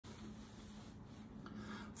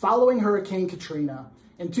Following Hurricane Katrina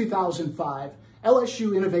in 2005,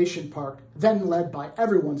 LSU Innovation Park, then led by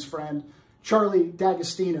everyone's friend, Charlie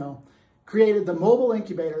D'Agostino, created the mobile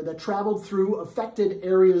incubator that traveled through affected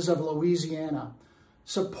areas of Louisiana,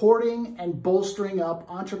 supporting and bolstering up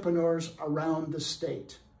entrepreneurs around the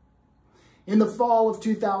state. In the fall of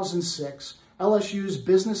 2006, LSU's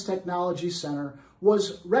Business Technology Center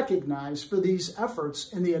was recognized for these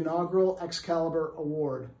efforts in the inaugural Excalibur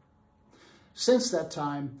Award. Since that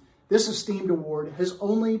time, this esteemed award has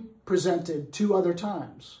only presented 2 other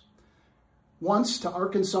times. Once to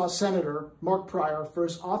Arkansas Senator Mark Pryor for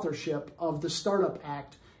his authorship of the Startup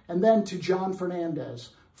Act, and then to John Fernandez,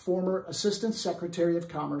 former Assistant Secretary of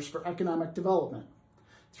Commerce for Economic Development,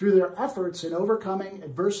 through their efforts in overcoming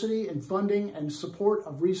adversity in funding and support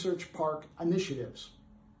of research park initiatives.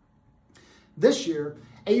 This year,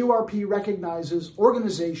 AURP recognizes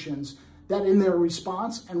organizations that in their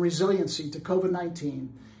response and resiliency to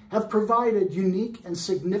COVID-19 have provided unique and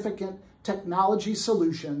significant technology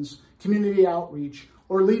solutions, community outreach,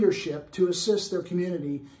 or leadership to assist their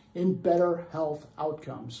community in better health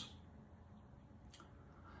outcomes.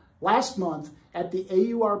 Last month, at the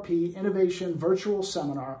AURP Innovation Virtual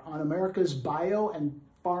Seminar on America's Bio and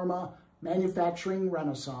Pharma Manufacturing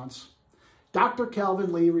Renaissance, Dr.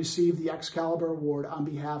 Calvin Lee received the Excalibur Award on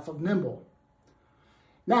behalf of Nimble.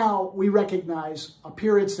 Now we recognize a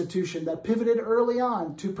peer institution that pivoted early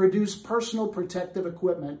on to produce personal protective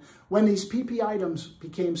equipment when these PPE items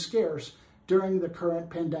became scarce during the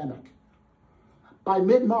current pandemic. By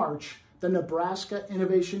mid-March, the Nebraska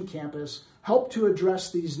Innovation Campus helped to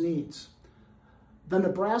address these needs. The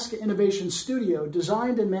Nebraska Innovation Studio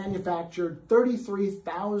designed and manufactured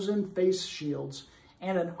 33,000 face shields,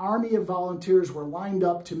 and an army of volunteers were lined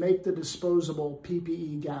up to make the disposable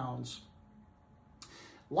PPE gowns.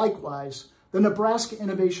 Likewise, the Nebraska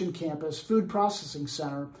Innovation Campus Food Processing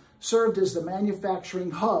Center served as the manufacturing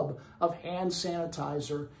hub of hand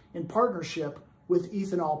sanitizer in partnership with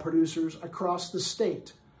ethanol producers across the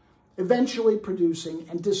state, eventually producing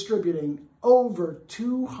and distributing over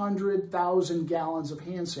 200,000 gallons of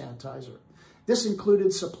hand sanitizer. This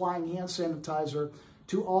included supplying hand sanitizer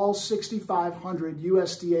to all 6,500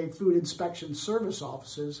 USDA Food Inspection Service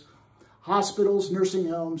offices, hospitals, nursing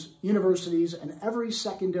homes, universities, and every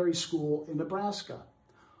secondary school in Nebraska.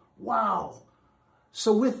 Wow!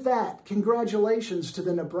 So with that, congratulations to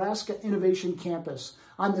the Nebraska Innovation Campus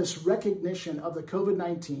on this recognition of the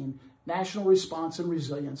COVID-19 National Response and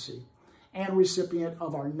Resiliency, and recipient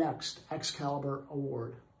of our next Excalibur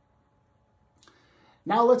Award.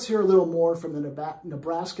 Now let's hear a little more from the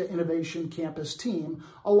Nebraska Innovation Campus team,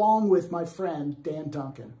 along with my friend, Dan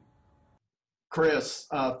Duncan. Chris,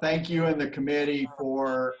 thank you and the committee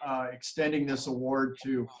for extending this award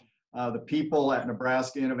to the people at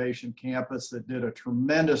Nebraska Innovation Campus that did a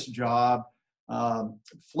tremendous job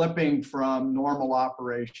flipping from normal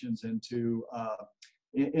operations into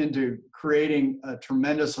creating a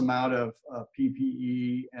tremendous amount of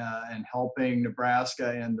PPE and helping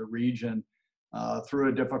Nebraska and the region through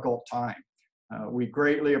a difficult time. We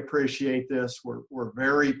greatly appreciate this. We're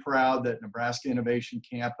very proud that Nebraska Innovation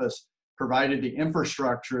Campus provided the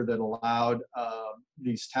infrastructure that allowed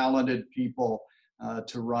these talented people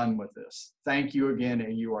to run with this. Thank you again,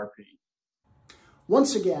 AURP.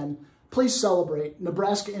 Once again, please celebrate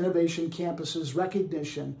Nebraska Innovation Campus's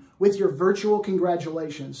recognition with your virtual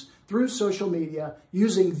congratulations through social media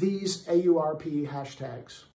using these AURP hashtags.